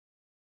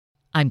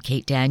I'm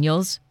Kate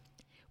Daniels.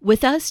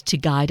 With us to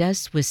guide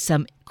us with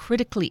some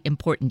critically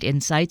important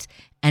insights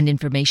and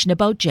information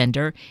about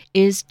gender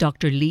is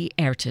Dr. Lee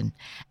Airton,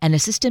 an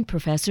assistant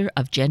professor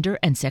of gender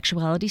and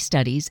sexuality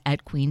studies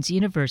at Queen's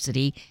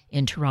University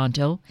in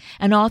Toronto,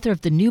 and author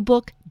of the new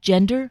book,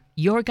 Gender,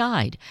 Your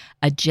Guide,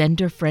 a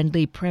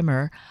gender-friendly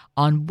primer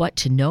on what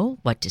to know,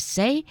 what to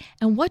say,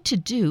 and what to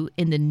do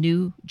in the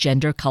new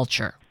gender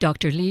culture.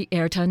 Dr. Lee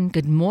Airton,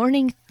 good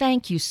morning.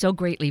 Thank you so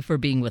greatly for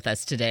being with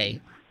us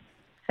today.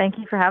 Thank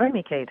you for having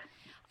me, Kate.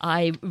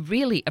 I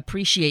really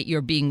appreciate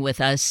your being with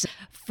us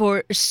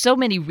for so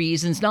many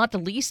reasons, not the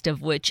least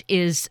of which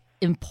is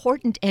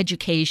important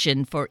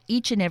education for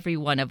each and every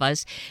one of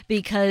us,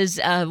 because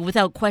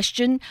without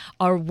question,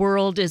 our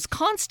world is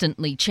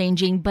constantly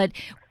changing, but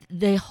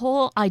the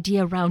whole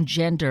idea around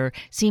gender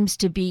seems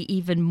to be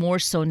even more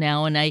so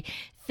now, and I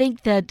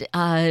think that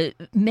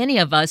many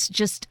of us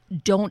just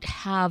don't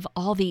have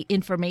all the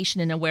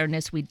information and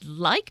awareness we'd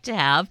like to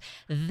have.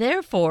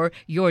 Therefore,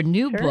 your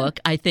new book,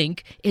 I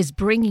think, is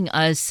bringing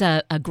us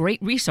a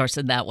great resource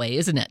in that way,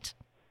 isn't it?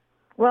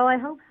 Well, I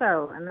hope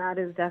so, and that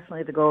is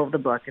definitely the goal of the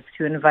book. It's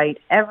to invite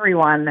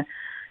everyone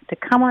to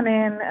come on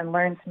in and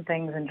learn some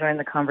things and join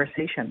the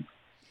conversation.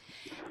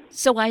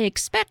 So I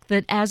expect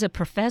that as a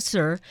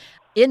professor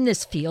in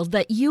this field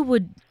that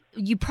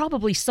you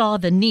probably saw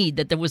the need,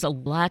 that there was a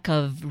lack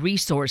of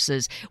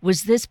resources.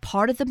 Was this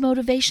part of the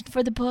motivation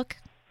for the book?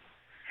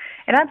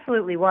 It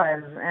absolutely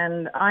was,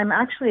 and I'm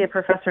actually a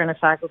professor in a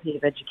faculty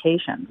of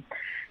education.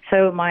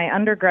 So my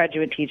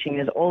undergraduate teaching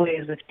is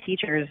always with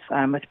teachers,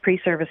 with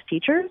pre-service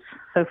teachers,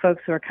 so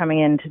folks who are coming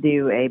in to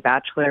do a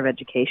Bachelor of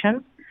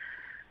Education.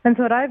 And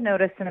so what I've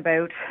noticed in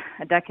about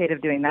a decade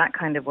of doing that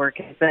kind of work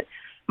is that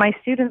my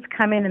students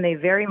come in and they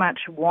very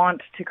much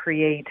want to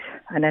create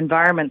an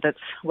environment that's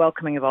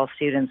welcoming of all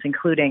students,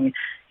 including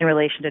in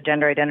relation to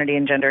gender identity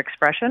and gender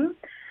expression.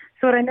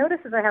 So what I notice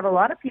is I have a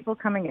lot of people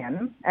coming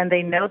in and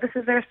they know this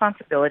is their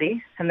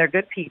responsibility and they're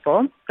good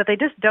people, but they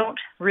just don't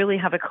really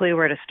have a clue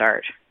where to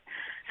start.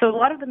 So a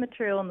lot of the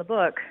material in the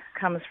book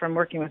comes from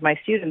working with my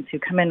students who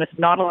come in with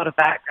not a lot of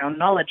background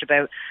knowledge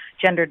about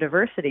gender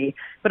diversity,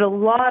 but a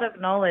lot of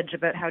knowledge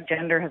about how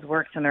gender has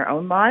worked in their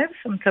own lives.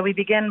 And so we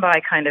begin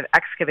by kind of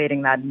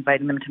excavating that,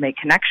 inviting them to make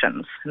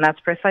connections. And that's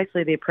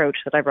precisely the approach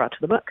that I brought to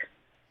the book.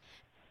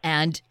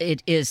 And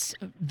it is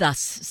thus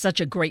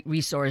such a great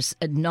resource,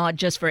 not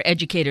just for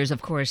educators,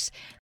 of course.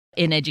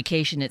 In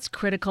education, it's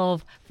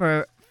critical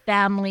for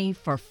family,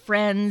 for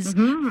friends,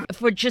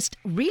 for just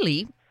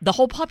really the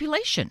whole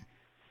population.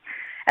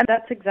 And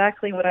that's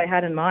exactly what I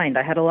had in mind.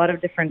 I had a lot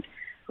of different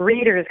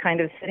readers kind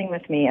of sitting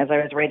with me as I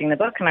was writing the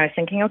book, and I was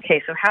thinking,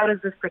 okay, so how does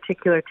this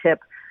particular tip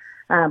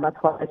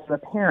apply to a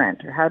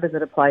parent, or how does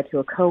it apply to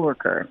a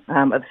coworker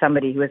of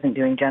somebody who isn't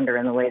doing gender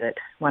in the way that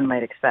one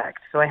might expect?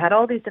 So I had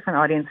all these different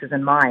audiences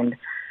in mind,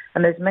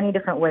 and there's many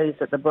different ways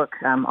that the book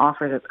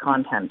offers its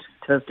content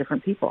to those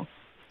different people.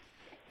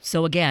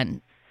 So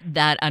again,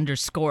 that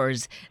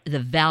underscores the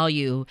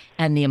value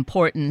and the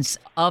importance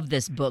of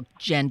this book,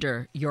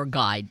 Gender, Your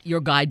Guide. Your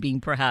guide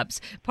being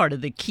perhaps part of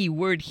the key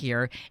word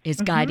here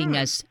is guiding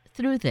us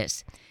through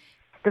this.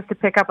 Just to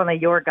pick up on the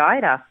Your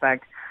Guide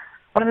aspect,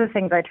 one of the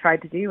things I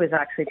tried to do is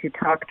actually to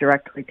talk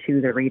directly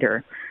to the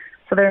reader.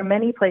 So there are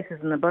many places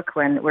in the book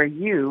where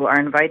you are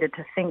invited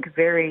to think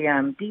very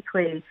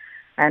deeply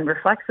and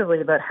reflexively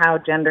about how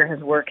gender has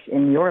worked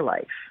in your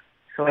life.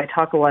 So I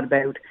talk a lot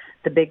about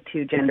the big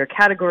two gender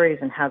categories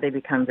and how they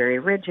become very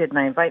rigid, and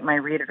I invite my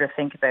reader to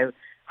think about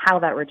how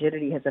that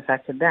rigidity has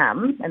affected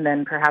them, and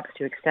then perhaps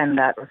to extend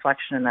that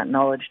reflection and that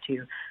knowledge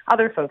to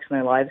other folks in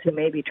their lives who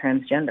may be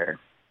transgender.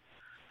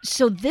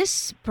 So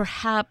this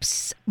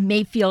perhaps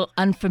may feel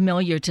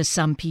unfamiliar to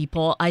some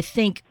people. I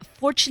think,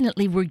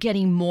 fortunately, we're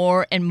getting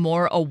more and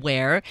more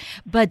aware,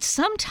 but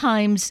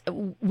sometimes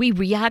we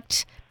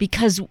react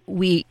because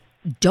we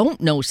don't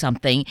know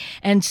something,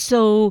 and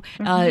so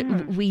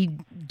we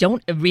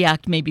don't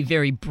react maybe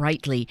very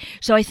brightly.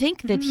 So I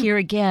think that here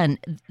again,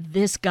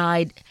 this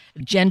guide,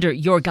 Gender,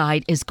 Your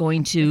Guide, is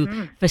going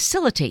to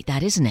facilitate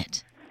that, isn't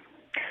it?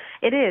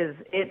 It is.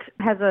 It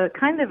has a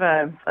kind of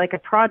a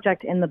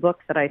project in the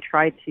book that I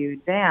try to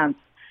advance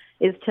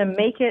is to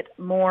make it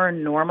more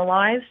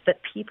normalized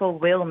that people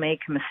will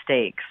make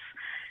mistakes,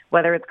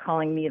 whether it's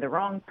calling me the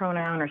wrong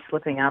pronoun or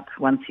slipping up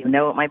once you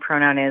know what my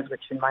pronoun is,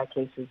 which in my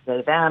case is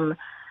they, them,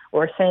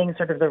 or saying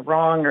sort of the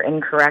wrong or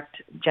incorrect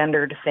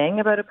gendered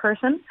thing about a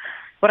person.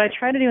 What I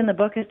try to do in the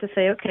book is to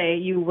say, okay,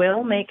 you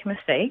will make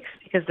mistakes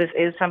because this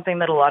is something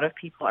that a lot of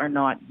people are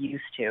not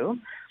used to,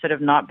 sort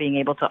of not being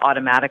able to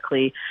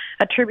automatically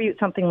attribute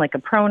something like a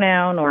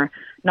pronoun or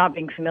not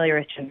being familiar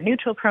with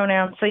gender-neutral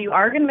pronouns. So you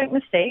are going to make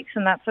mistakes,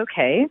 and that's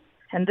okay.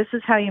 And this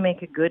is how you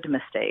make a good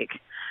mistake.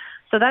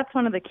 So that's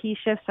one of the key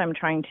shifts I'm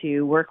trying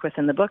to work with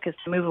in the book, is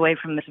to move away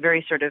from this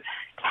very sort of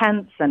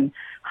tense and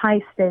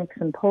high stakes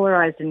and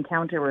polarized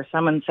encounter where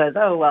someone says,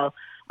 oh, well,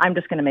 I'm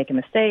just going to make a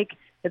mistake.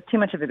 It's too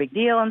much of a big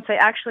deal, and say,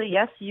 actually,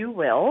 yes, you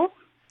will,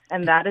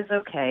 and that is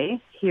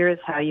okay. Here's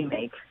how you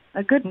make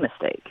a good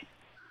mistake.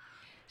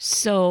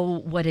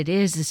 So what it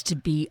is to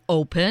be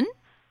open,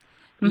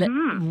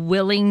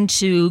 willing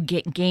to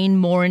gain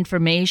more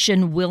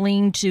information,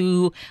 willing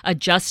to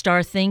adjust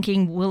our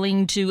thinking,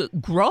 willing to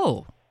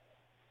grow.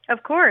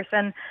 Of course,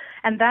 and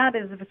that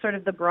is sort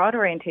of the broad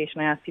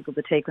orientation I ask people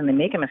to take when they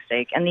make a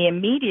mistake. And the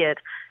immediate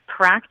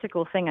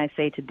practical thing I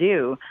say to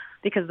do,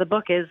 because the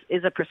book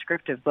is a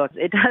prescriptive book,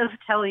 it does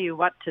tell you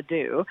what to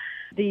do.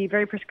 The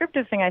very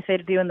prescriptive thing I say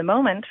to do in the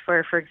moment,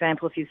 for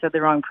example, if you said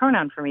the wrong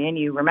pronoun for me and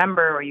you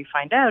remember or you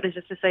find out, is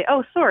just to say,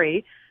 oh,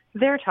 sorry,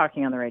 they're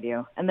talking on the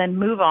radio, and then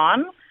move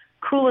on,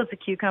 cool as a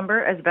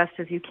cucumber, as best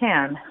as you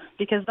can.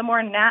 Because the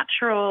more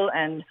natural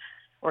and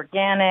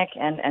organic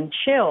and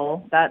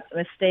chill that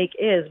mistake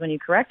is when you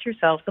correct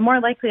yourself, the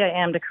more likely I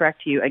am to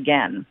correct you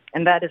again.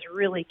 And that is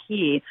really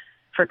key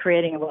for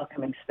creating a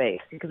welcoming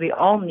space, because we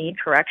all need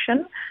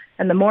correction.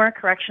 And the more a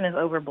correction is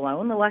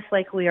overblown, the less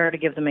likely we are to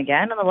give them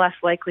again, and the less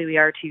likely we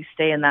are to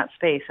stay in that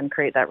space and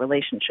create that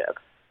relationship.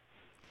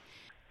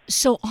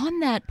 So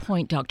on that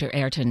point, Dr.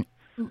 Airton,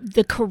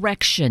 the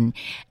correction,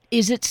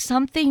 is it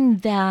something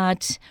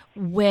that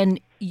when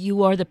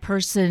you are the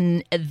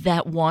person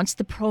that wants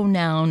the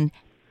pronoun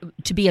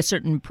to be a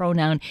certain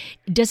pronoun,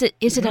 is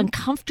it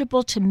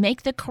uncomfortable to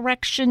make the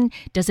correction?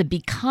 Does it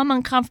become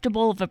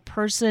uncomfortable if a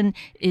person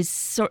is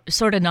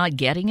sort of not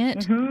getting it?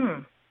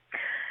 Mm-hmm.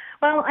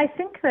 Well, I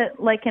think that,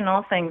 like in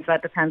all things,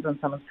 that depends on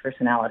someone's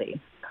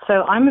personality.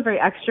 So I'm a very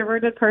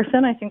extroverted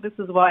person. I think this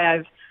is why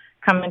I've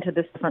come into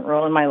this different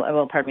role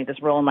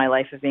this role in my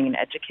life of being an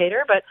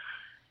educator. But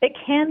it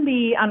can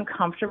be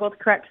uncomfortable to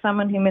correct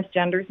someone who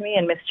misgenders me,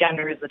 and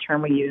misgender is the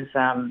term we use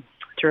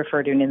to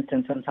refer to an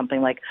instance when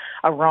something like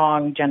a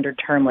wrong gendered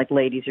term like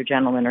ladies or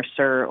gentlemen or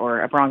sir,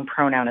 or a wrong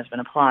pronoun has been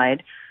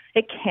applied.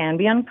 It can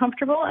be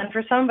uncomfortable, and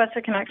for some of us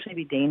it can actually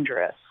be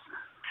dangerous.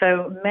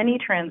 So many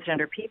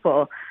transgender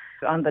people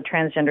on the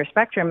transgender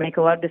spectrum make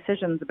a lot of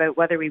decisions about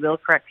whether we will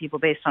correct people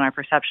based on our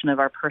perception of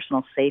our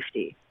personal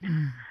safety.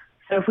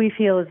 So if we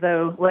feel as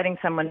though letting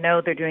someone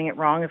know they're doing it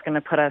wrong is going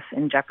to put us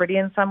in jeopardy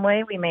in some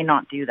way, we may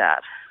not do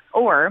that.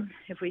 Or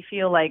if we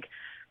feel like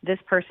this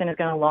person is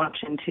going to launch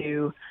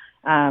into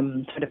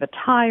sort of a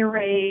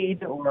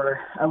tirade or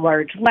a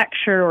large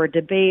lecture or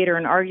debate or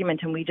an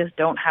argument, and we just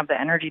don't have the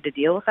energy to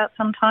deal with that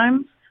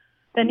sometimes,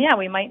 then yeah,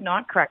 we might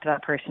not correct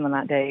that person on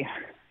that day.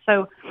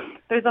 So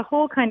there's a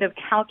whole kind of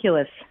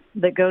calculus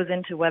that goes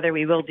into whether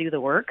we will do the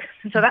work.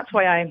 And so that's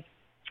why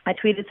I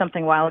tweeted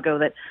something a while ago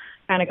that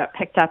kind of got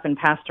picked up and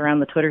passed around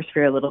the Twitter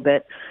sphere a little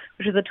bit,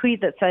 which is a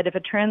tweet that said, if a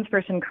trans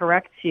person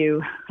corrects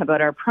you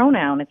about our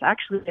pronoun, it's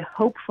actually a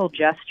hopeful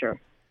gesture.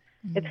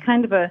 It's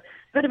kind of a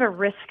bit of a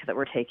risk that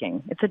we're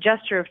taking. It's a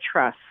gesture of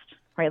trust,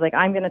 right? Like,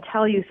 I'm going to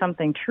tell you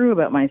something true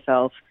about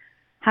myself.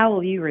 How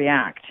will you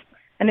react?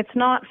 And it's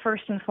not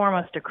first and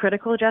foremost a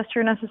critical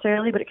gesture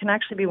necessarily, but it can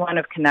actually be one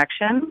of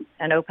connection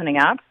and opening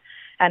up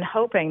and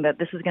hoping that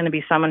this is going to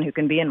be someone who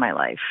can be in my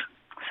life.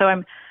 So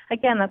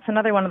again, that's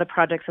another one of the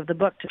projects of the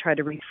book, to try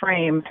to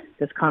reframe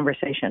this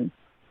conversation.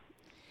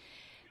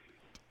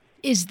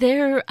 Is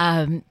there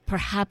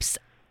perhaps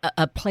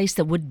a place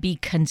that would be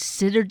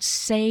considered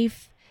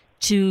safe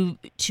to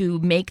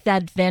make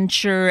that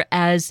venture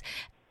as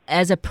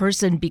a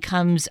person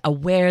becomes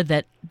aware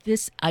that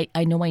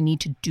I know I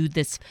need to do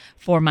this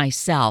for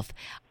myself?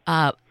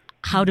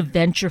 How to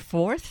venture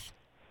forth?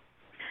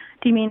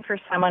 Do you mean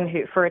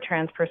for a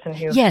trans person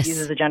who Yes.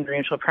 uses a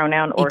gender-neutral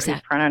pronoun or Exactly.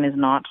 whose pronoun is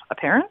not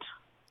apparent?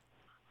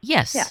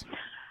 Yes. Yeah.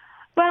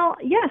 Well,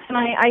 yes,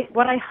 and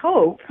what I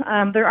hope,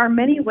 there are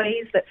many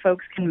ways that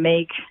folks can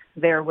make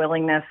their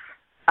willingness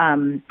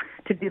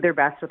to do their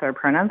best with our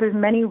pronouns. There's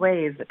many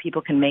ways that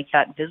people can make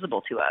that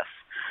visible to us.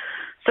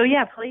 So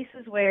yeah,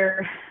 places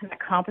where that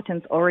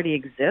competence already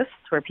exists,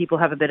 where people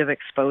have a bit of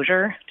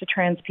exposure to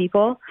trans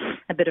people,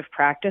 a bit of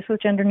practice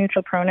with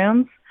gender-neutral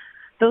pronouns,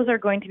 those are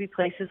going to be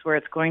places where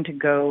it's going to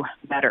go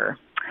better.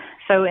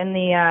 So in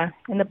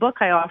the book,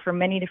 I offer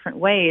many different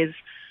ways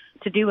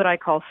to do what I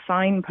call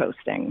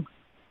signposting.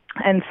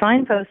 And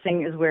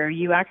signposting is where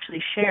you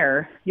actually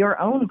share your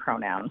own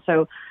pronoun.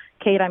 So,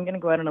 Kate, I'm going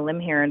to go out on a limb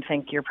here and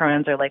think your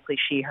pronouns are likely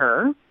she,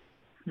 her.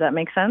 Does that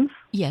make sense?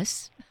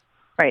 Yes.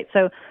 Right.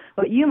 So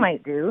what you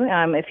might do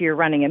if you're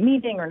running a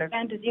meeting or an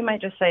event is you might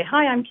just say,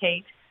 hi, I'm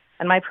Kate,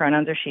 and my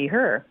pronouns are she,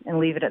 her, and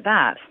leave it at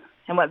that.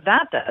 And what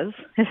that does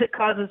is it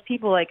causes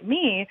people like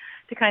me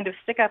to kind of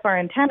stick up our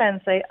antenna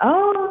and say,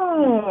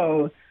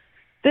 oh,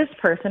 this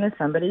person is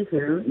somebody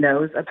who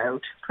knows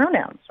about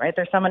pronouns, right?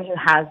 There's someone who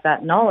has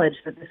that knowledge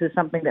that this is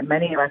something that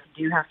many of us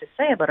do have to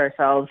say about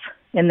ourselves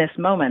in this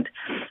moment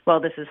while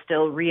this is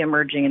still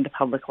re-emerging into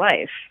public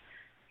life.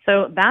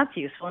 So that's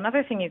useful.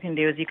 Another thing you can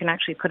do is you can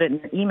actually put it in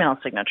your email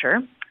signature,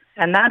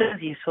 and that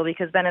is useful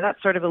because then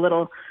that's sort of a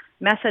little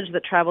message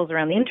that travels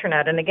around the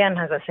internet and, again,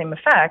 has that same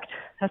effect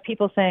of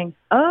people saying,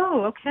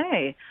 oh,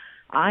 okay,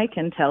 I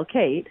can tell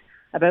Kate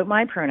about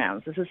my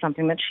pronouns. This is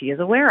something that she is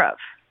aware of.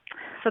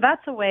 So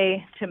that's a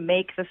way to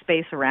make the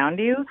space around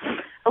you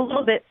a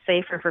little bit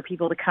safer for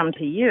people to come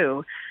to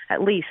you,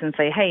 at least, and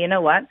say, hey, you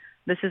know what?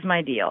 This is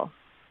my deal.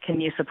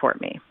 Can you support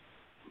me?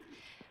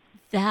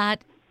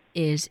 That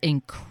is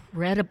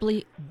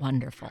incredibly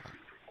wonderful.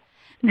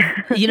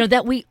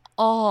 That we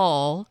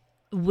all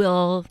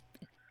will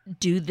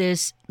do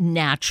this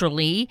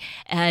naturally,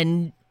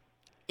 and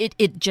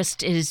it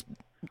just is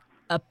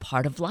a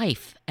part of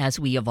life as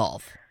we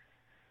evolve.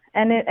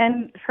 And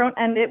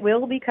it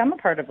will become a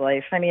part of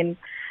life. I mean,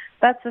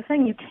 that's the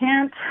thing. You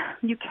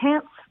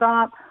can't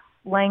stop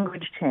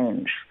language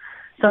change.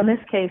 So in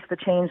this case, the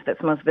change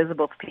that's most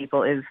visible to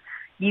people is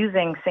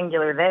using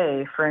singular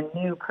they for a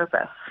new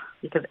purpose,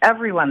 because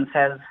everyone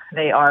says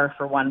they are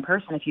for one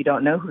person if you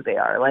don't know who they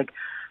are. Like,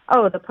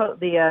 oh,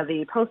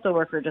 the postal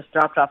worker just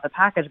dropped off the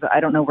package, but I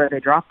don't know where they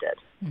dropped it.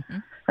 Mm-hmm.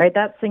 Right?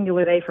 That's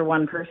singular they for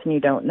one person you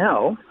don't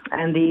know.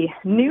 And the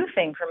new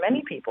thing for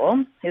many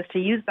people is to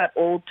use that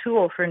old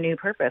tool for a new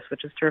purpose,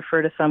 which is to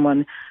refer to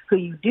someone who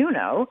you do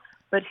know,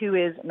 but who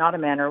is not a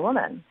man or a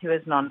woman, who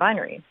is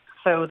non-binary.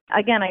 So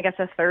again, I guess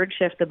a third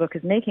shift the book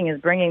is making is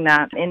bringing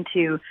that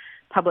into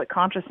public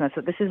consciousness,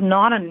 that this is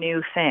not a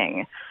new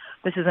thing.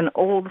 This is an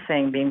old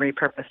thing being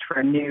repurposed for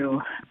a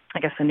new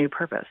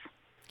purpose.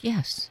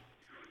 Yes.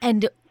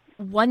 And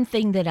one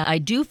thing that I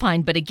do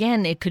find, but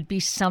again, it could be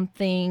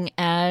something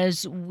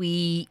as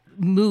we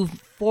move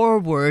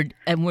forward,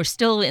 and we're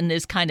still in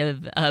this kind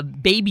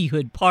of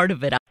babyhood part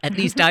of it, at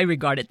least I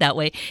regard it that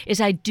way, is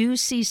I do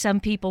see some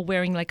people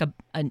wearing like a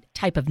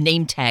type of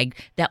name tag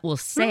that will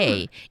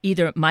say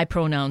either my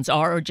pronouns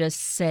are, or just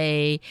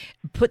say,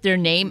 put their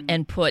name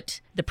and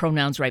put the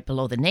pronouns right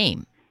below the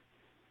name.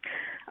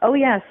 Oh,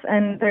 yes.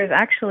 And there's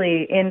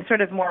actually, in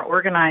sort of more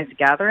organized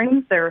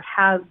gatherings, there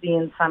has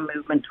been some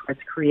movement towards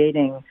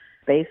creating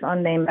space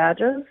on name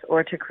badges,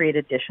 or to create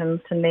additions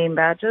to name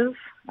badges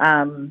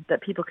that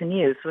people can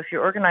use. So if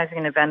you're organizing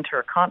an event or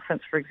a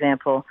conference, for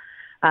example,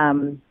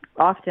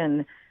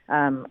 often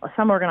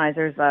some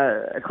organizers,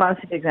 a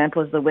classic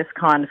example is the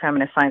WisCon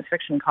Feminist Science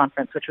Fiction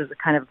Conference, which was a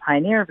kind of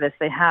pioneer of this.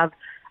 They have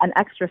an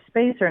extra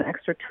space or an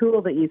extra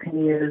tool that you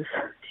can use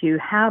to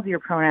have your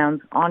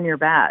pronouns on your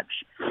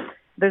badge.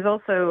 There's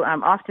also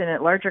often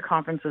at larger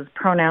conferences,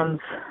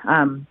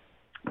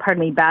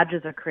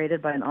 badges are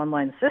created by an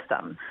online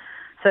system.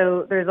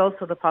 So there's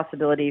also the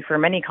possibility for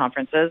many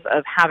conferences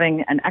of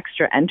having an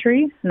extra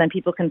entry, and then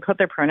people can put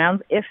their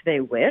pronouns if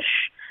they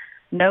wish.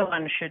 No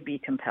one should be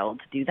compelled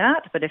to do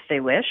that, but if they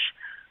wish,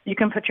 you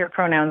can put your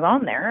pronouns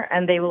on there,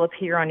 and they will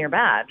appear on your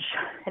badge.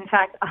 In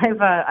fact,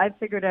 I've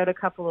figured out a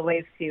couple of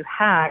ways to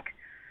hack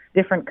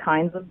different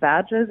kinds of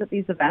badges at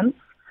these events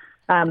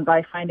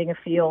by finding a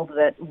field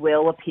that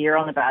will appear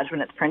on the badge when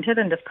it's printed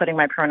and just putting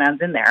my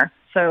pronouns in there.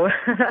 So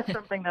that's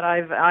something that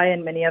I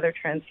and many other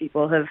trans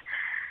people have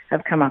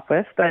come up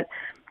with. But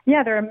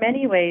yeah, there are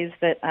many ways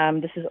that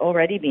this is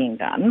already being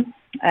done,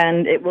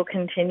 and it will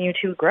continue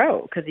to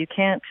grow, because you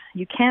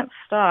can't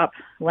stop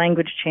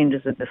language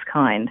changes of this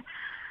kind.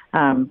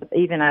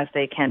 Even as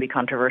they can be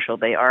controversial,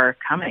 they are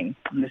coming,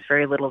 and there's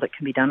very little that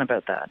can be done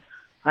about that.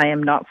 I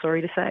am not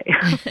sorry to say.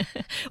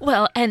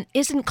 Well, and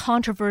isn't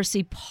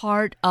controversy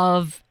part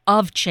of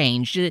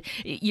change?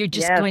 You're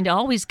just going to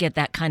always get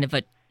that kind of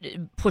a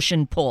push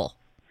and pull.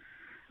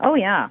 Oh,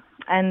 yeah.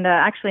 And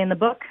actually in the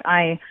book,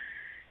 I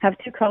have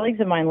two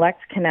colleagues of mine, Lex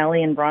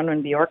Kennelly and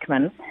Bronwyn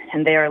Bjorkman,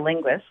 and they are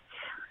linguists.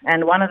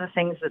 And one of the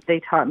things that they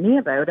taught me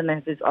about, and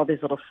there's all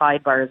these little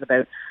sidebars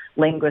about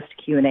linguist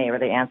Q&A where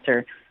they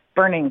answer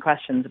burning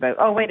questions about,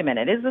 oh, wait a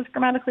minute, is this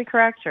grammatically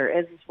correct? Or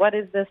what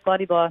is this,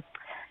 blah-de-blah?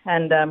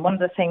 And one of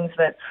the things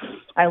that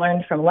I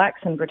learned from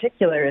Lex in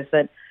particular is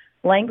that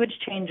language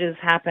changes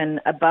happen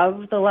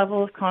above the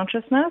level of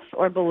consciousness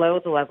or below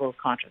the level of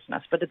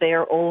consciousness, but they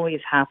are always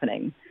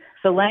happening.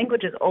 So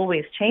language is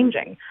always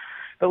changing,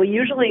 but we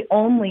usually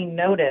only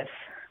notice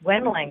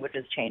when language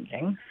is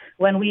changing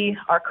when we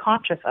are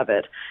conscious of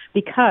it,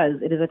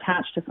 because it is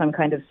attached to some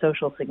kind of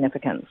social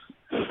significance.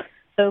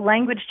 So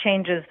language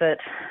changes that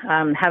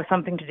have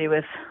something to do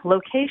with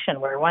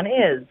location, where one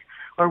is,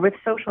 or with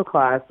social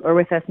class, or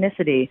with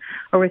ethnicity,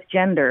 or with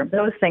gender,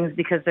 those things,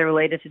 because they're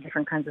related to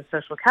different kinds of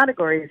social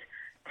categories,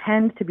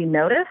 tend to be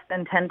noticed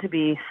and tend to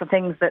be some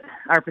things that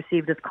are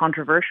perceived as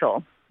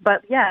controversial.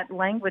 But yet,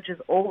 language is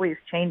always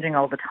changing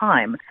all the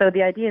time. So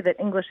the idea that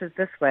English is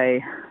this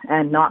way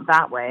and not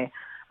that way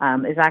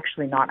is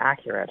actually not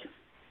accurate.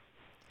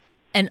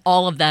 And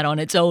all of that on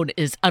its own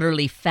is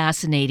utterly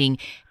fascinating.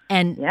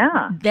 And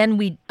then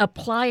we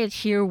apply it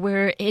here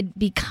where it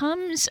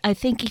becomes, I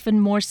think, even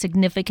more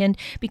significant,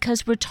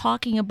 because we're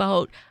talking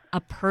about a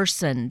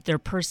person, their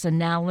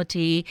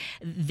personality,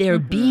 their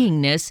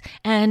beingness,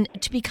 and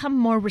to become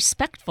more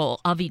respectful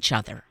of each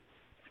other.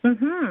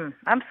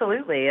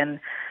 Absolutely. And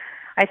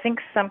I think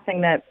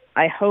something that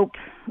I hope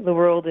the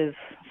world is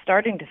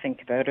starting to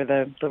think about, or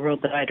the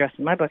world that I address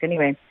in my book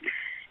anyway,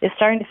 is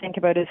starting to think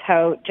about, is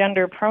how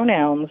gender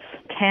pronouns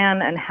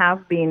can and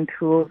have been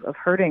tools of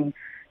hurting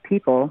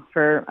people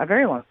for a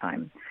very long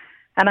time.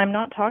 And I'm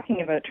not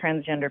talking about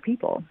transgender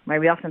people. Right?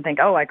 We often think,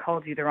 oh, I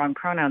called you the wrong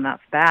pronoun,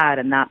 that's bad,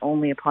 and that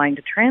only applying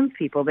to trans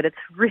people. But it's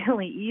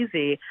really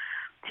easy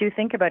to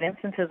think about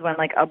instances when,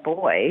 like, a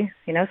boy,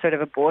 sort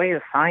of a boy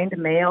assigned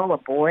male, a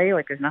boy,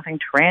 like there's nothing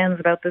trans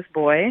about this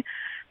boy,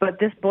 but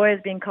this boy is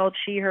being called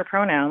she, her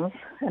pronouns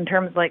in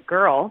terms like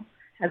girl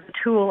as a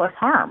tool of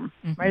harm,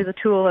 right? As a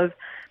tool of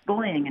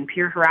bullying and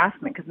peer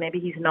harassment because maybe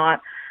he's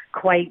not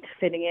quite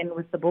fitting in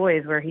with the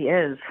boys where he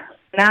is.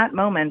 In that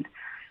moment,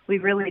 we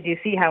really do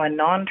see how a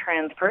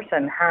non-trans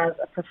person has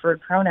a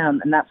preferred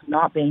pronoun, and that's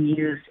not being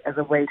used as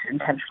a way to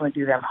intentionally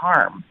do them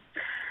harm.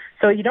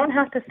 So you don't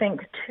have to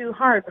think too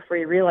hard before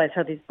you realize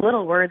how these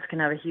little words can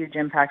have a huge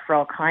impact for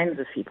all kinds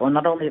of people, and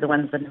not only the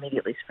ones that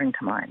immediately spring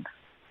to mind.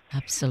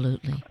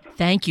 Absolutely.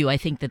 Thank you. I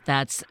think that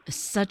that's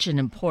such an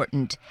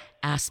important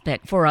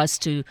aspect for us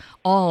to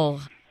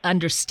all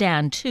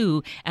understand,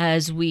 too,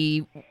 as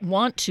we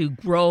want to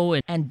grow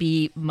and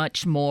be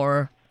much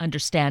more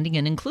understanding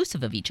and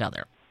inclusive of each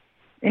other.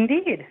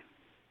 Indeed.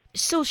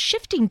 So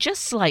shifting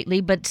just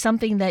slightly, but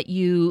something that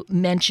you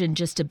mentioned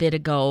just a bit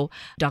ago,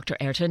 Dr.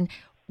 Airton,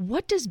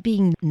 what does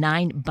being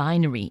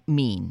non-binary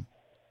mean?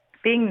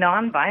 Being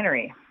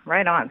non-binary,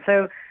 right on.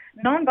 So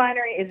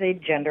non-binary is a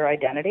gender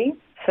identity.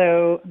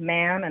 So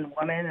man and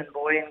woman and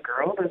boy and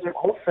girl, those are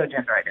also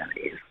gender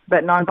identities.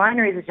 But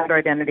non-binary is a gender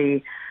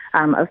identity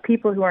of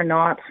people who are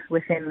not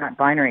within that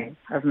binary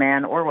of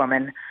man or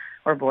woman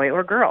or boy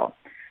or girl.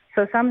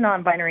 So some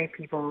non-binary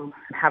people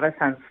have a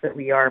sense that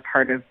we are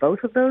part of both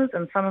of those,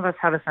 and some of us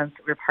have a sense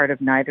that we're part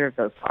of neither of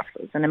those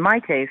boxes. And in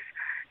my case,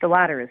 the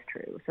latter is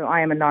true. So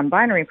I am a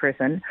non-binary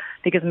person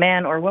because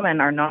man or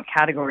woman are not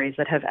categories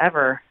that have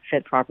ever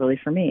fit properly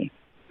for me.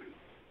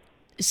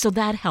 So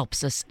that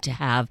helps us to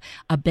have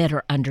a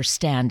better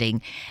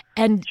understanding.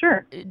 And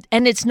sure.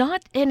 And it's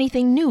not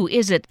anything new,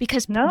 is it?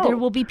 Because there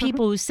will be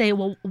people who say,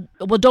 well,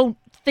 don't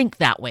think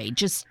that way.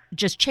 Just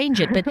change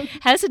it. But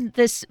hasn't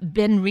this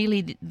been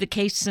really the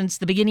case since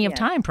the beginning of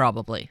time,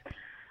 probably?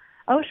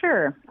 Oh,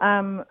 sure.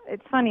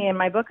 It's funny. In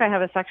my book, I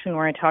have a section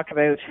where I talk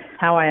about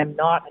how I am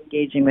not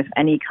engaging with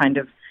any kind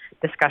of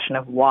discussion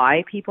of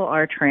why people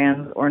are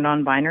trans or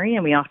non-binary.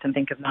 And we often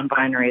think of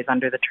non-binary as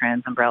under the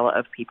trans umbrella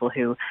of people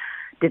who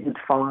didn't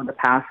follow the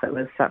path that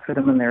was set for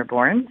them when they were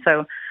born.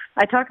 So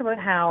I talk about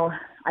how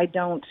I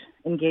don't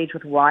engage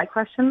with why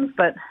questions,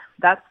 but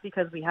that's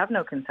because we have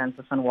no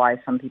consensus on why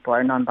some people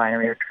are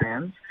non-binary or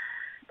trans.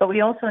 But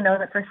we also know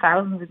that for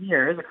thousands of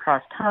years,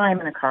 across time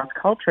and across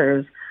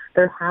cultures,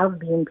 there have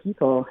been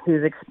people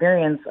whose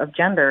experience of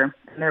gender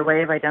and their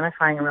way of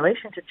identifying in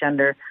relation to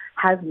gender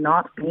has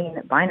not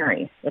been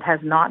binary. It has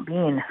not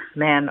been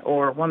man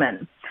or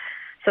woman.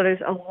 So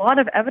there's a lot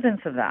of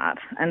evidence of that.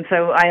 And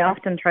so I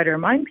often try to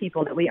remind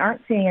people that we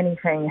aren't seeing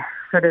anything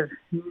sort of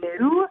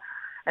new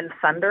and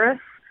thunderous.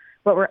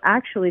 What we're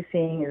actually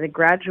seeing is a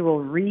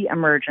gradual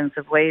re-emergence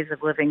of ways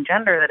of living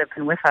gender that have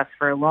been with us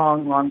for a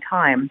long, long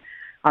time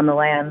on the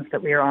lands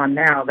that we are on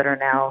now that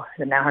now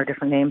have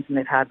different names than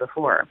they've had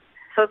before.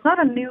 So it's not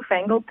a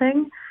newfangled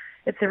thing.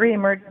 It's a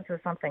re-emergence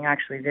of something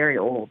actually very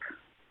old.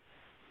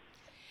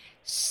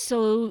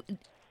 So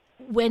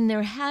when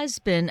there has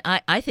been,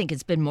 I think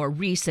it's been more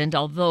recent,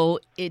 although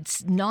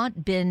it's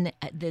not been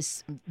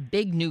this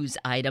big news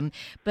item,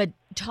 but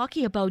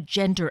talking about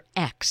Gender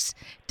X,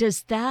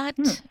 does that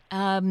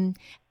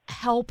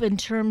help in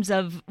terms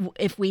of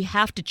if we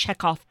have to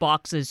check off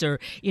boxes or,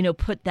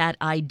 put that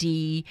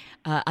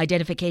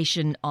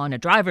identification on a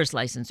driver's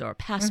license or a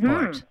passport?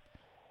 Mm-hmm.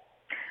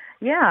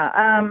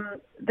 Yeah,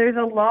 there's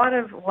a lot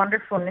of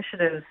wonderful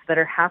initiatives that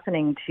are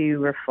happening to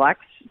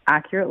reflect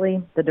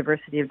accurately the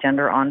diversity of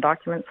gender on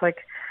documents, like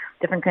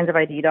different kinds of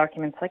ID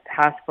documents, like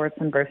passports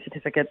and birth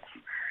certificates,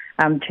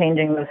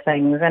 changing those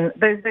things. And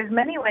there's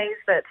many ways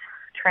that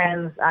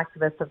trans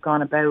activists have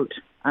gone about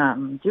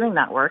doing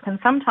that work, and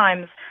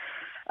sometimes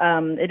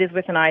it is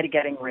with an eye to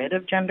getting rid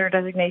of gender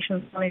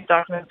designations on these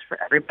documents for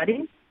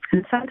everybody,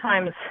 and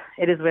sometimes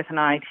it is with an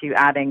eye to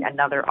adding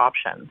another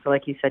option. So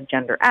like you said,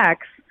 Gender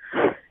X,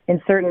 in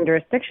certain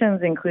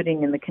jurisdictions,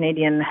 including in the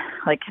Canadian,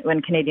 like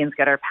when Canadians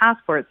get our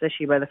passports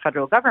issued by the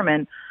federal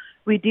government,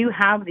 we do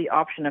have the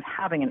option of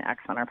having an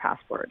X on our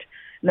passport.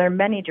 And there are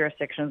many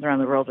jurisdictions around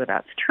the world where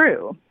that's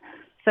true.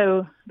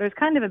 So there's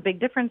kind of a big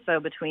difference, though,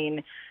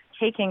 between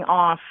taking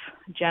off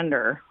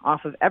gender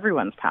off of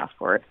everyone's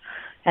passport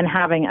and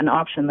having an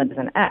option that is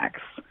an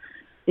X,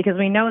 because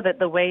we know that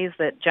the ways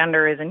that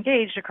gender is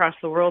engaged across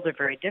the world are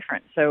very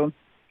different. So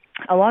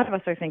a lot of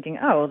us are thinking,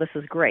 oh, this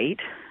is great.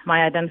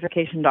 My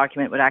identification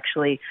document would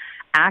actually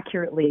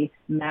accurately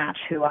match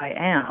who I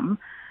am.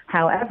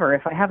 However,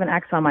 if I have an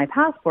X on my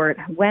passport,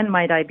 when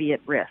might I be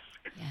at risk?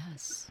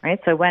 Yes. Right?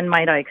 So when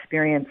might I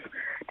experience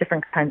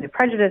different kinds of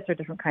prejudice or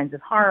different kinds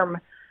of harm?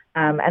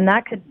 And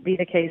that could be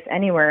the case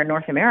anywhere in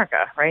North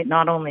America, right?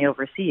 Not only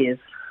overseas.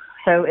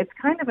 So it's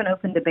kind of an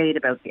open debate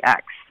about the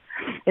X.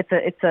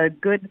 It's a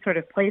good sort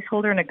of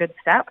placeholder and a good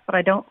step, but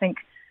I don't think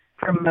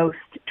for most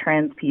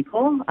trans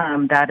people,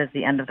 that is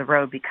the end of the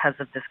road because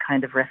of this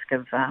kind of risk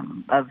of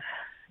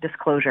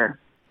disclosure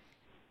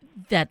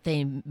that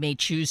they may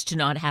choose to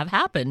not have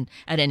happen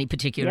at any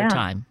particular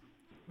time.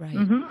 Right.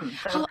 Mm-hmm.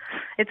 So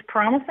it's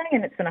promising,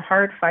 and it's been a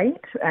hard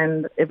fight,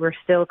 and we're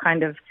still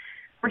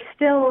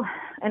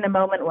in a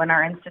moment when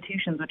our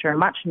institutions, which are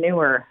much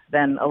newer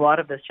than a lot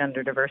of this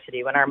gender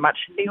diversity, when our much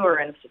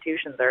newer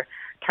institutions are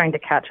trying to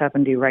catch up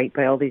and do right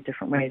by all these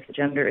different ways that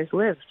gender is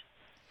lived.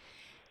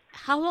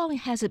 How long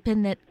has it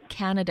been that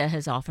Canada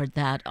has offered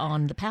that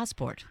on the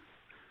passport?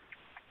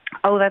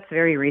 Oh, that's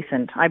very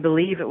recent. I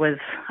believe it was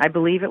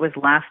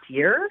last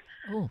year,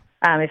 Oh.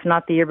 if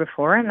not the year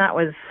before, and that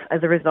was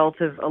as a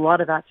result of a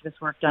lot of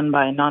activist work done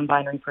by a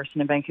non-binary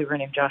person in Vancouver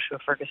named Joshua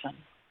Ferguson.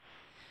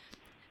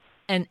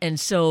 And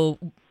so,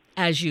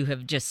 as you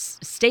have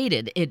just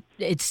stated,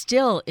 it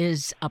still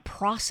is a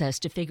process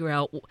to figure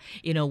out,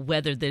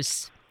 whether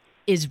this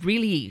is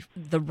really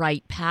the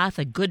right path,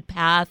 a good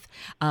path,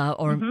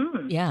 or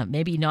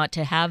maybe not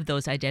to have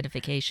those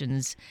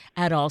identifications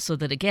at all, so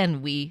that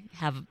again we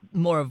have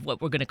more of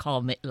what we're going to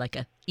call like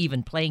a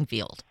even playing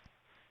field.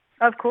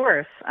 Of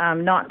course,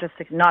 not just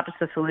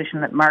a solution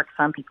that marks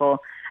some people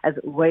as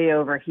way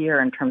over here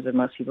in terms of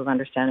most people's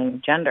understanding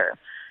of gender.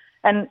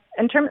 And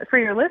for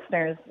your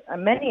listeners,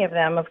 many of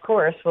them, of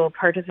course, will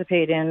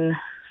participate in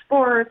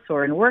sports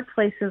or in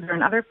workplaces or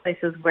in other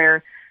places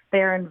where they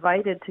are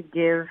invited to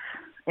give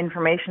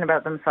information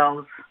about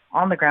themselves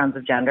on the grounds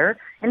of gender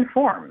in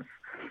forms,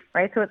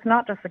 right? So it's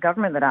not just the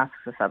government that asks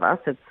this of us.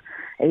 It's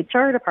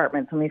HR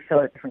departments when we fill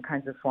out different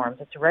kinds of forms.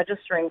 It's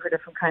registering for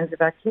different kinds of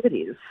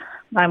activities.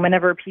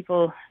 Whenever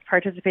people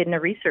participate in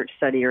a research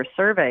study or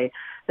survey,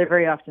 they're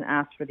very often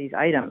asked for these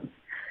items.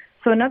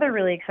 So another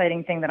really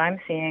exciting thing that I'm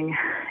seeing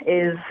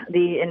is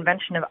the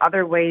invention of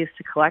other ways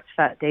to collect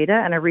that data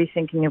and a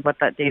rethinking of what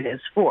that data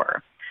is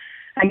for.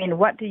 I mean,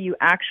 what do you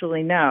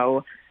actually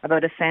know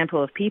about a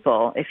sample of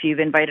people if you've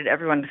invited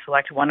everyone to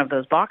select one of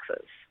those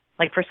boxes?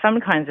 Like for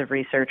some kinds of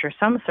research or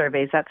some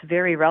surveys, that's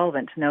very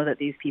relevant to know that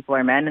these people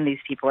are men and these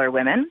people are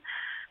women.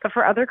 But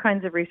for other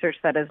kinds of research,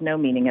 that has no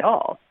meaning at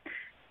all.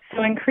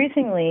 So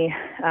increasingly,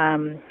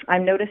 I'm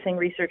noticing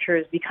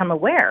researchers become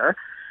aware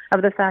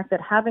of the fact that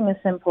having a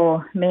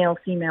simple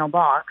male-female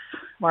box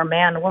or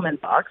man-woman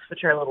box,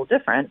 which are a little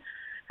different,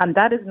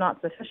 that is not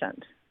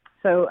sufficient.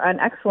 So an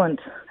excellent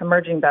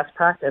emerging best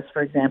practice,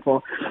 for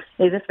example,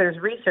 is if there's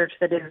research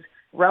that is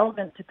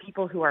relevant to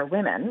people who are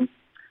women,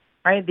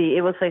 right?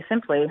 It will say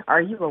simply,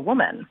 are you a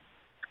woman?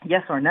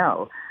 Yes or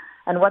no.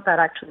 And what that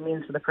actually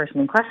means for the person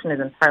in question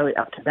is entirely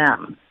up to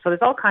them. So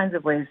there's all kinds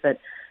of ways that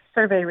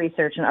survey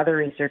research and other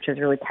research is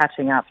really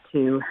catching up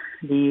to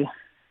the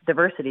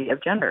diversity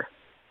of gender.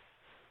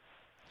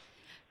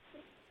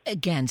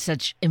 Again,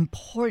 such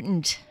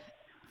important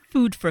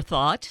food for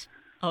thought,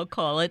 I'll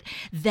call it,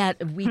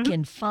 that we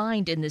can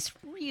find in this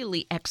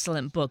really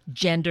excellent book,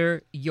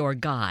 Gender, Your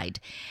Guide.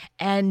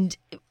 And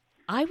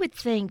I would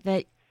think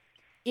that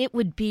it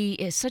would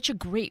be such a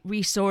great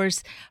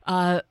resource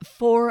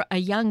for a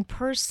young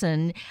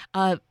person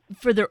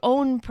for their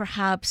own,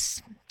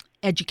 perhaps,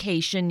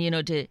 education,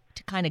 to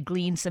kind of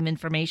glean some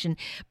information.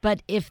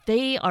 But if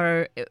they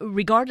are,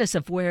 regardless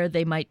of where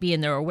they might be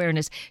in their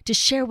awareness, to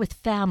share with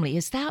family,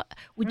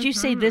 would you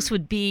say this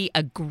would be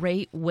a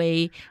great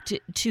way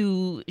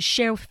to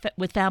share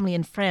with family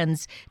and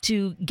friends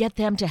to get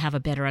them to have a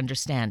better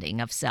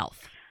understanding of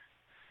self?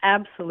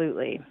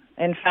 Absolutely.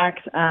 In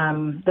fact,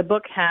 the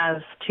book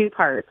has two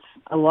parts,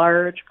 a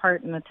large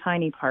part and a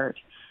tiny part.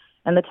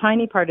 And the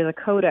tiny part is a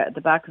coda at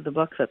the back of the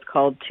book that's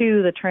called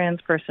To the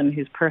Trans Person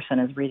Whose Person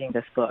is Reading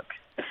This Book.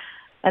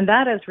 And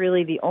that is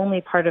really the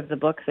only part of the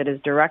book that is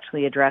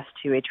directly addressed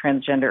to a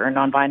transgender or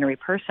non-binary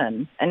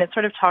person. And it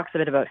sort of talks a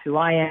bit about who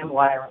I am,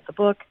 why I wrote the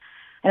book,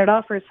 and it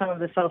offers some of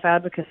the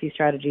self-advocacy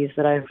strategies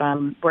that I've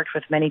worked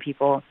with many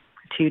people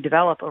to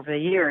develop over the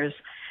years.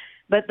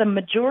 But the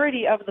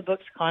majority of the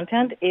book's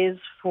content is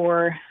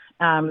for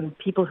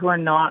people who are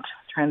not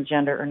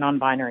transgender or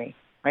non-binary,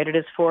 right? It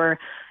is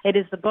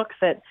the book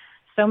that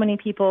so many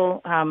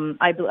people,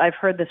 I've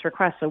heard this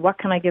request, so what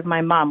can I give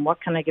my mom?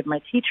 What can I give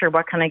my teacher?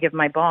 What can I give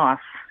my boss?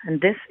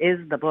 And this is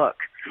the book,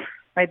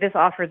 right? This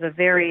offers a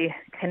very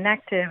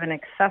connective and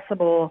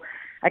accessible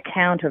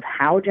account of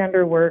how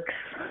gender works,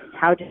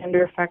 how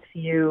gender affects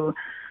you,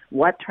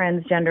 what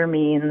transgender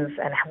means,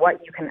 and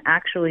what you can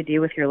actually do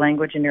with your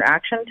language and your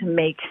action to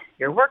make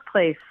your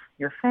workplace,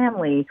 your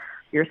family,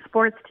 your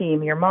sports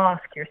team, your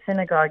mosque, your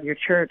synagogue, your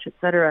church,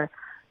 etc.,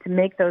 to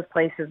make those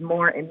places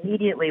more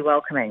immediately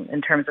welcoming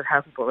in terms of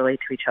how people relate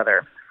to each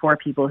other for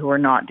people who are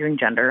not doing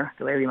gender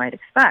the way we might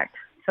expect.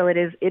 So it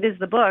is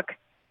the book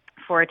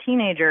for a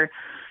teenager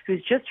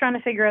who's just trying to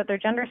figure out their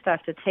gender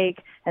stuff to take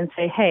and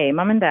say, hey,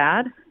 mom and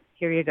dad,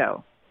 here you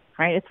go,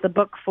 right? It's the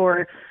book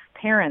for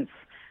parents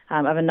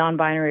of a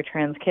non-binary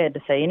trans kid to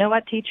say, you know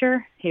what,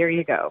 teacher, here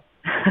you go.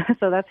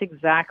 So that's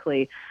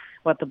exactly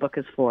what the book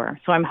is for.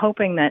 So I'm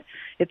hoping that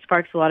it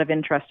sparks a lot of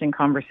interesting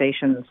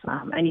conversations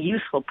and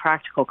useful,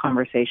 practical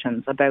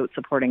conversations about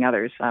supporting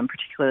others,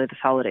 particularly this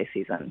holiday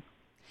season.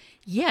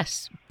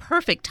 Yes,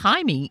 perfect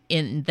timing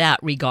in that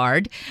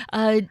regard.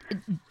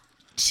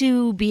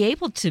 To be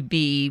able to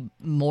be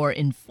more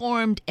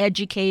informed,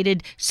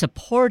 educated,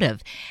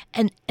 supportive.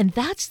 And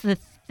that's the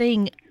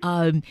thing.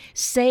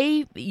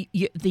 Say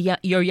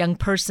your young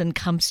person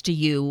comes to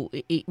you,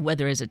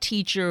 whether as a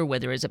teacher,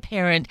 whether as a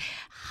parent,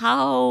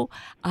 how...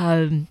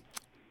 I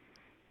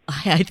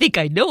think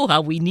I know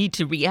how we need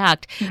to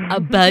react,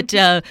 but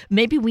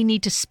maybe we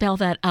need to spell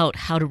that out,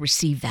 how to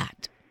receive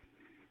that.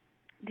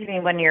 Do you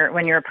mean when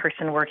you're a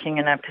person working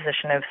in a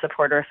position of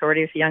support or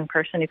authority with a young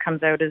person who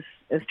comes out as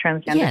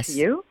transgender to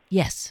you?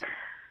 Yes.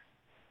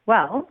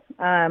 Well,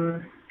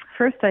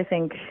 first, I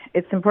think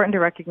it's important to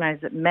recognize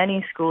that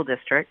many school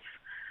districts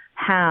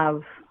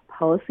have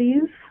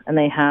policies and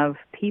they have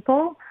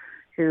people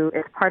who,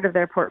 it's part of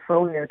their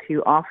portfolio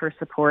to offer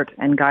support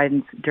and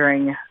guidance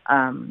during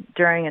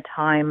a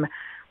time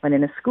when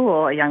in a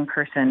school a young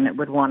person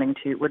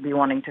would be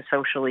wanting to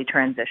socially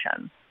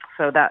transition.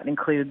 So that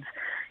includes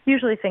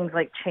usually things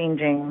like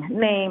changing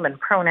name and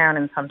pronoun,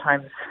 and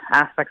sometimes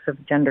aspects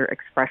of gender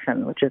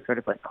expression, which is sort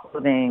of like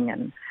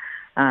clothing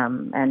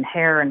and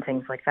hair and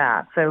things like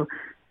that. So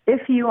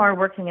if you are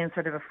working in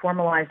sort of a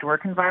formalized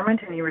work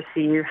environment and you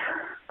receive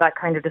that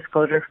kind of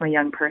disclosure from a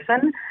young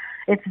person,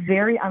 it's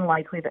very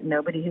unlikely that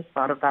nobody has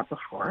thought of that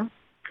before,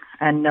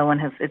 and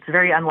it's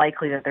very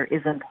unlikely that there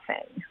isn't a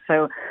thing.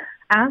 So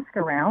ask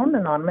around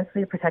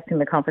anonymously, protecting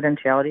the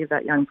confidentiality of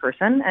that young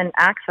person, and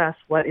access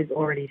what is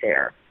already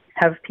there.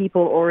 Have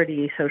people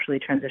already socially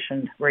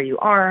transitioned where you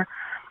are?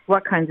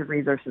 What kinds of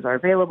resources are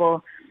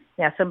available?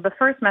 Yeah, so the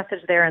first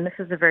message there, and this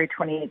is a very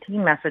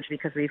 2018 message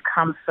because we've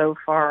come so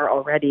far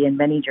already in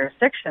many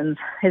jurisdictions,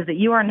 is that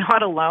you are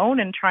not alone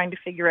in trying to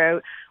figure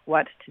out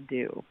what to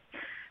do.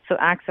 So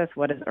access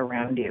what is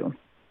around you.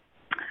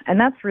 And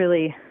that's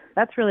really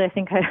I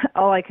think,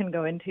 all I can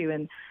go into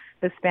in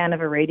the span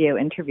of a radio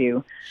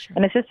interview. Sure.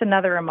 And it's just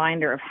another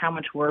reminder of how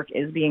much work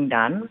is being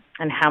done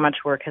and how much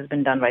work has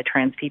been done by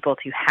trans people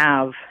to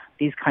have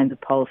these kinds of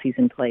policies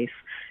in place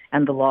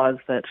and the laws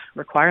that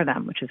require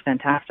them, which is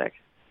fantastic.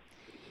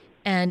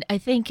 And I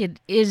think it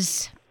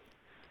is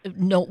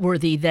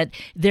noteworthy that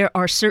there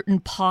are certain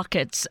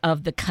pockets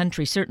of the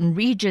country, certain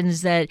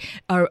regions that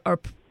are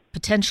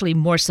potentially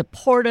more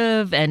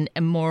supportive and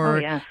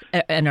more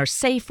and are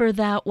safer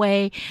that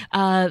way.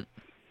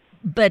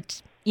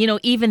 But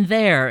even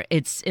there,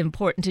 it's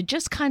important to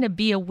just kind of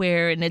be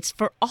aware, and it's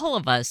for all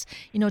of us,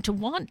 to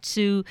want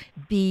to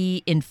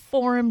be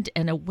informed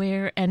and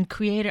aware and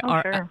create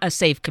a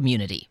safe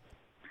community.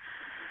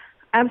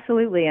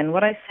 Absolutely. And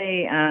what I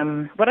say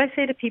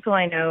to people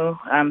I know,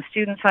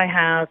 students I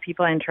have,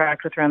 people I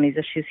interact with around these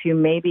issues who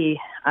maybe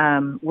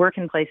work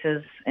in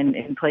places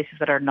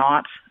that are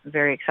not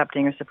very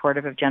accepting or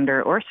supportive of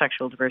gender or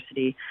sexual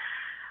diversity,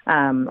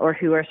 or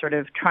who are sort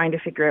of trying to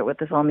figure out what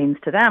this all means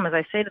to them, as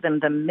I say to them,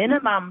 the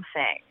minimum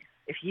thing,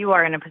 if you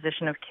are in a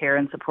position of care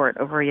and support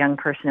over a young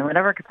person in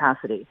whatever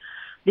capacity,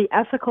 the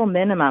ethical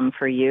minimum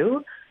for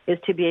you is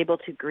to be able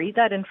to greet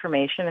that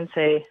information and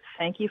say,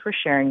 thank you for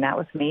sharing that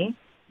with me.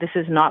 This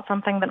is not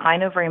something that I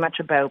know very much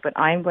about, but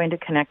I'm going to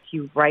connect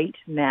you right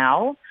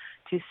now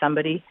to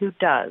somebody who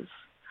does.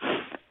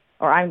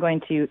 Or I'm going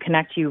to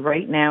connect you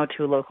right now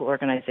to a local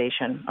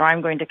organization. Or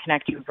I'm going to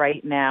connect you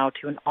right now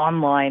to an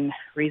online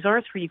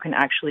resource where you can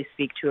actually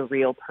speak to a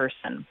real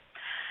person.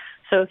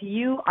 So if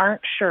you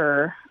aren't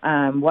sure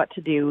what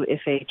to do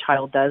if a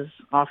child does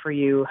offer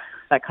you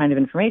that kind of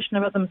information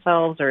about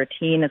themselves, or a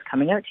teen is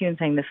coming out to you and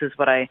saying, this is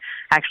what I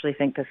actually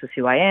think, this is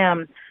who I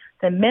am,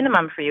 the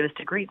minimum for you is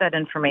to greet that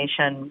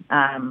information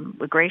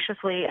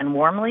graciously and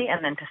warmly,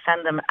 and then to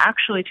send them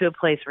actually to a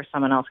place where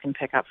someone else can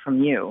pick up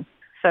from you.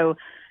 So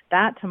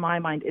that, to my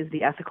mind, is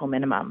the ethical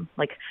minimum.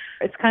 Like,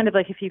 it's kind of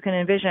like if you can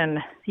envision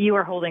you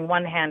are holding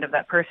one hand of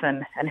that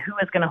person, and who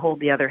is going to hold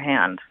the other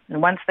hand? And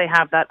once they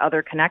have that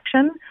other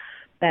connection,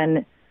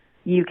 then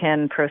you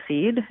can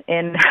proceed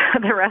in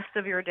the rest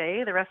of your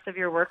day, the rest of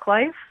your work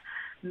life,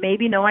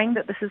 maybe knowing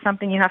that this is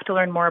something you have to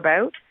learn more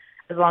about.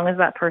 As long as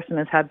that person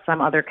has had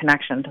some other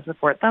connection to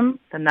support them,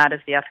 then that is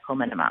the ethical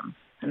minimum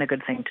and a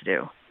good thing to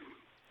do.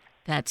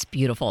 That's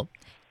beautiful.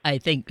 I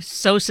think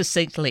so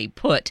succinctly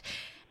put.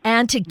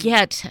 And to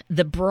get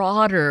the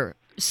broader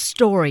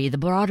story, the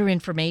broader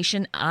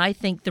information, I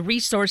think the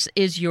resource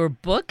is your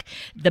book.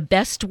 The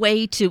best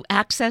way to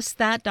access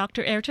that,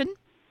 Dr. Airton?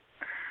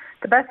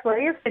 The best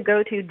way is to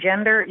go to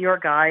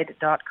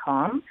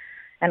genderyourguide.com.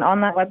 And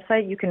on that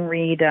website, you can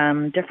read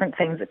different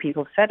things that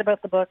people have said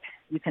about the book.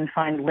 You can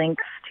find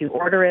links to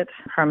order it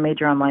from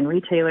major online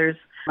retailers.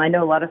 I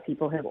know a lot of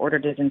people have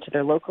ordered it into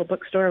their local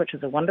bookstore, which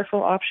is a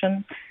wonderful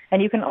option.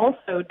 And you can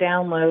also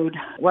download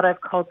what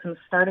I've called some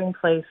starting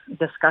place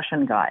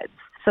discussion guides.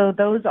 So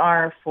those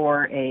are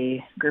for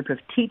a group of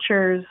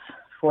teachers,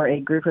 for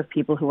a group of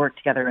people who work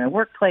together in a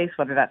workplace,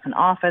 whether that's an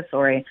office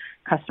or a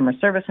customer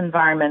service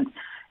environment.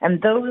 And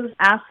those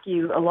ask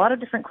you a lot of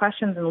different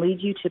questions and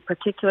lead you to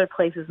particular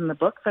places in the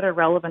book that are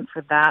relevant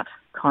for that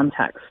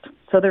context.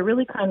 So they're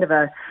really kind of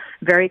a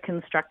very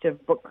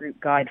constructive book group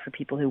guide for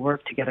people who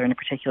work together in a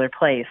particular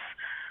place.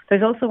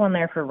 There's also one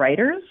there for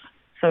writers,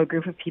 so a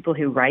group of people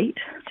who write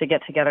to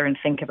get together and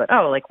think about,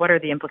 what are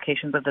the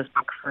implications of this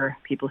book for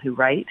people who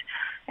write?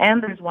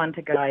 And there's one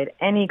to guide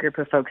any group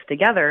of folks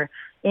together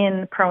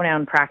in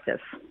pronoun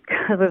practice,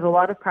 because there's a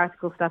lot of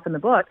practical stuff in the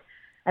book.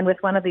 And with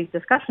one of these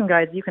discussion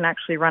guides, you can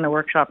actually run a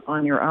workshop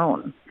on your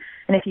own.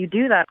 And if you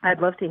do that,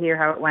 I'd love to hear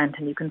how it went.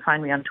 And you can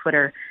find me on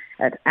Twitter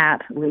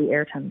at Lee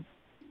Airton.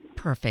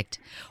 Perfect.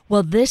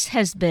 Well, this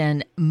has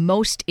been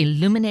most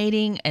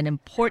illuminating and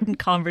important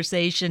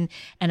conversation.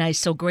 And I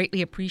so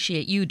greatly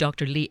appreciate you,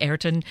 Dr. Lee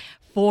Airton,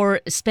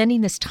 for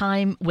spending this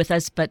time with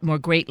us, but more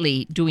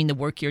greatly doing the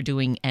work you're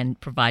doing and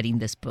providing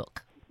this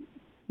book.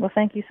 Well,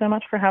 thank you so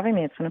much for having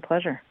me. It's been a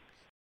pleasure.